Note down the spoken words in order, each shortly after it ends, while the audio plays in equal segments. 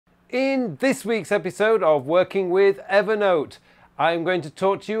In this week's episode of Working with Evernote, I'm going to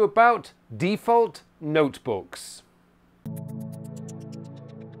talk to you about default notebooks.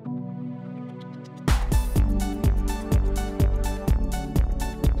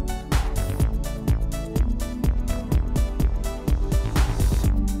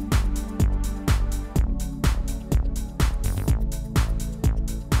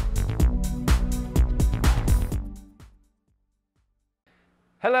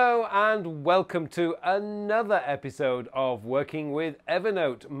 Hello and welcome to another episode of Working with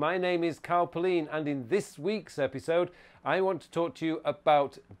Evernote. My name is Carl Pauline, and in this week's episode I want to talk to you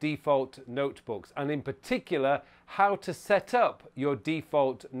about default notebooks, and in particular how to set up your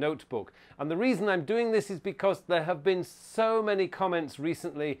default notebook. And the reason I'm doing this is because there have been so many comments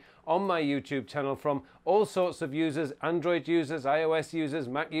recently on my YouTube channel from all sorts of users, Android users, iOS users,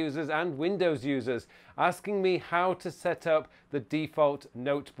 Mac users and Windows users, asking me how to set up the default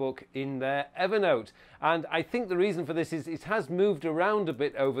notebook in their Evernote. And I think the reason for this is it has moved around a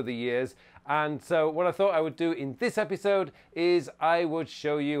bit over the years, and so what I thought I would do in this episode is I would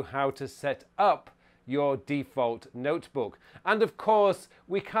show you how to set up your default notebook. And of course,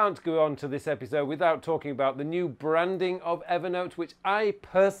 we can't go on to this episode without talking about the new branding of Evernote, which I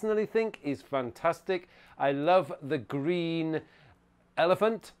personally think is fantastic. I love the green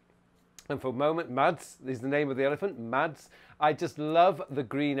elephant. And for a moment, Mads is the name of the elephant, Mads. I just love the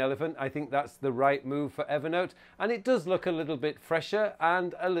green elephant. I think that's the right move for Evernote. And it does look a little bit fresher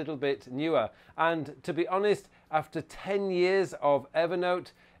and a little bit newer. And to be honest, after 10 years of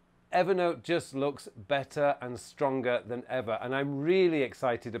Evernote, Evernote just looks better and stronger than ever, and I'm really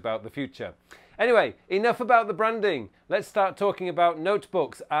excited about the future. Anyway, enough about the branding. Let's start talking about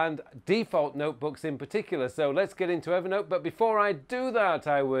notebooks and default notebooks in particular. So let's get into Evernote. But before I do that,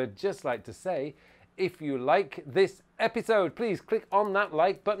 I would just like to say, if you like this episode, please click on that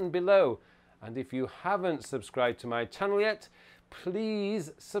like button below. And if you haven't subscribed to my channel yet,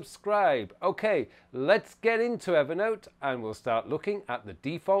 please subscribe. Okay, let's get into Evernote and we'll start looking at the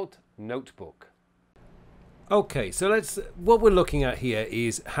default notebook. Okay, so what we're looking at here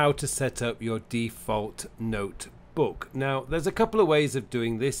is how to set up your default notebook. Now, there's a couple of ways of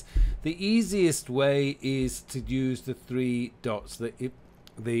doing this. The easiest way is to use the three dots,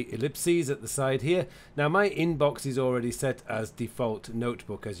 the ellipses at the side here. Now my inbox is already set as default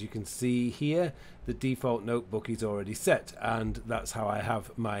notebook. As you can see here, the default notebook is already set, and that's how I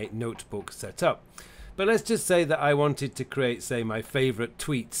have my notebook set up. But let's just say that I wanted to create, say, my favorite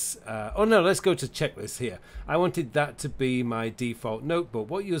tweets. Oh no, let's go to checklist here. I wanted that to be my default notebook.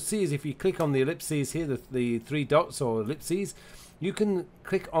 What you'll see is if you click on the ellipses here, the three dots or ellipses, you can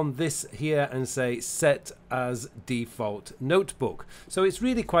click on this here and say set as default notebook. So it's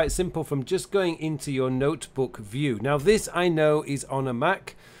really quite simple from just going into your notebook view. Now this I know is on a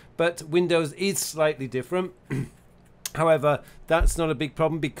Mac, but Windows is slightly different. However, that's not a big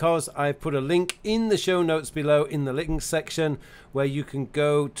problem because I've put a link in the show notes below in the links section where you can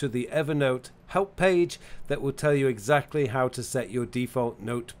go to the Evernote help page that will tell you exactly how to set your default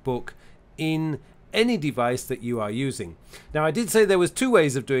notebook in any device that you are using. Now, I did say there was two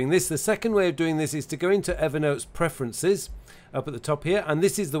ways of doing this. The second way of doing this is to go into Evernote's Preferences up at the top here, and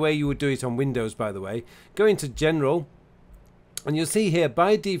this is the way you would do it on Windows, by the way. Go into General, and you'll see here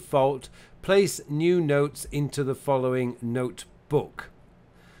by default place new notes into the following notebook.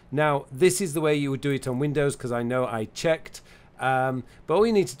 Now this is the way you would do it on Windows because I know I checked, but all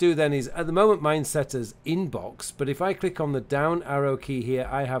you need to do then is, at the moment mine set as inbox, but if I click on the down arrow key here,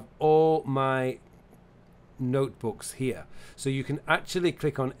 I have all my notebooks here. So you can actually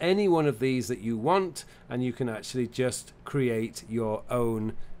click on any one of these that you want and you can actually just create your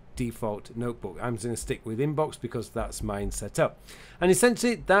own default notebook. I'm going to stick with inbox because that's mine set up. And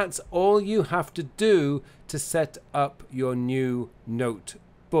essentially that's all you have to do to set up your new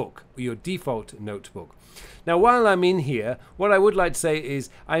notebook, your default notebook. Now while I'm in here, what I would like to say is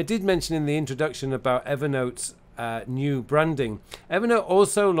I did mention in the introduction about Evernote's new branding. Evernote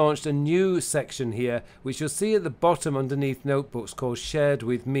also launched a new section here which you'll see at the bottom underneath notebooks called Shared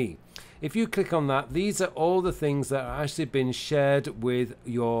with Me. If you click on that, these are all the things that are actually been shared with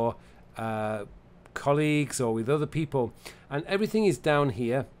your colleagues or with other people, and everything is down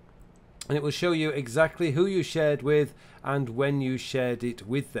here, and it will show you exactly who you shared with and when you shared it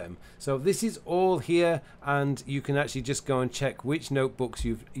with them. So this is all here, and you can actually just go and check which notebooks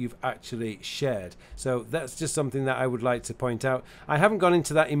you've actually shared. So that's just something that I would like to point out. I haven't gone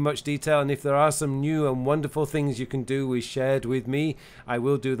into that in much detail, and if there are some new and wonderful things you can do with shared with me, I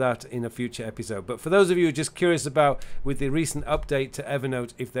will do that in a future episode. But for those of you who are just curious about, with the recent update to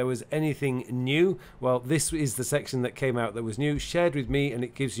Evernote, if there was anything new, well, this is the section that came out that was new, shared with me, and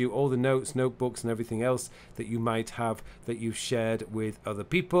it gives you all the notes, notebooks, and everything else that you might have that you've shared with other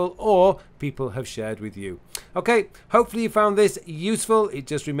people or people have shared with you. Okay, hopefully you found this useful. It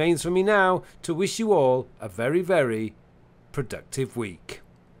just remains for me now to wish you all a very, very productive week.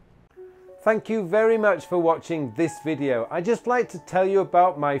 Thank you very much for watching this video. I'd just like to tell you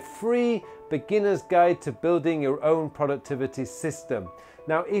about my free beginner's guide to building your own productivity system.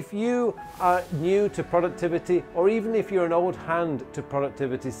 Now, if you are new to productivity, or even if you're an old hand to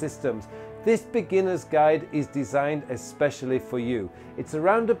productivity systems, this beginner's guide is designed especially for you. It's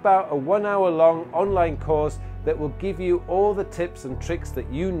around about a 1 hour long online course that will give you all the tips and tricks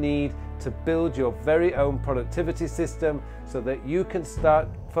that you need to build your very own productivity system, so that you can start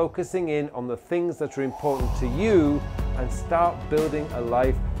focusing in on the things that are important to you and start building a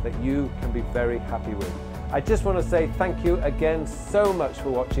life that you can be very happy with. I just want to say thank you again so much for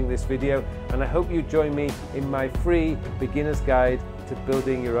watching this video, and I hope you join me in my free beginner's guide to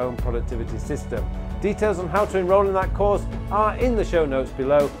building your own productivity system. Details on how to enroll in that course are in the show notes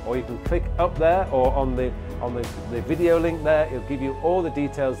below, or you can click up there or on the video link there. It'll give you all the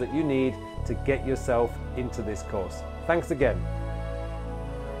details that you need to get yourself into this course. Thanks again.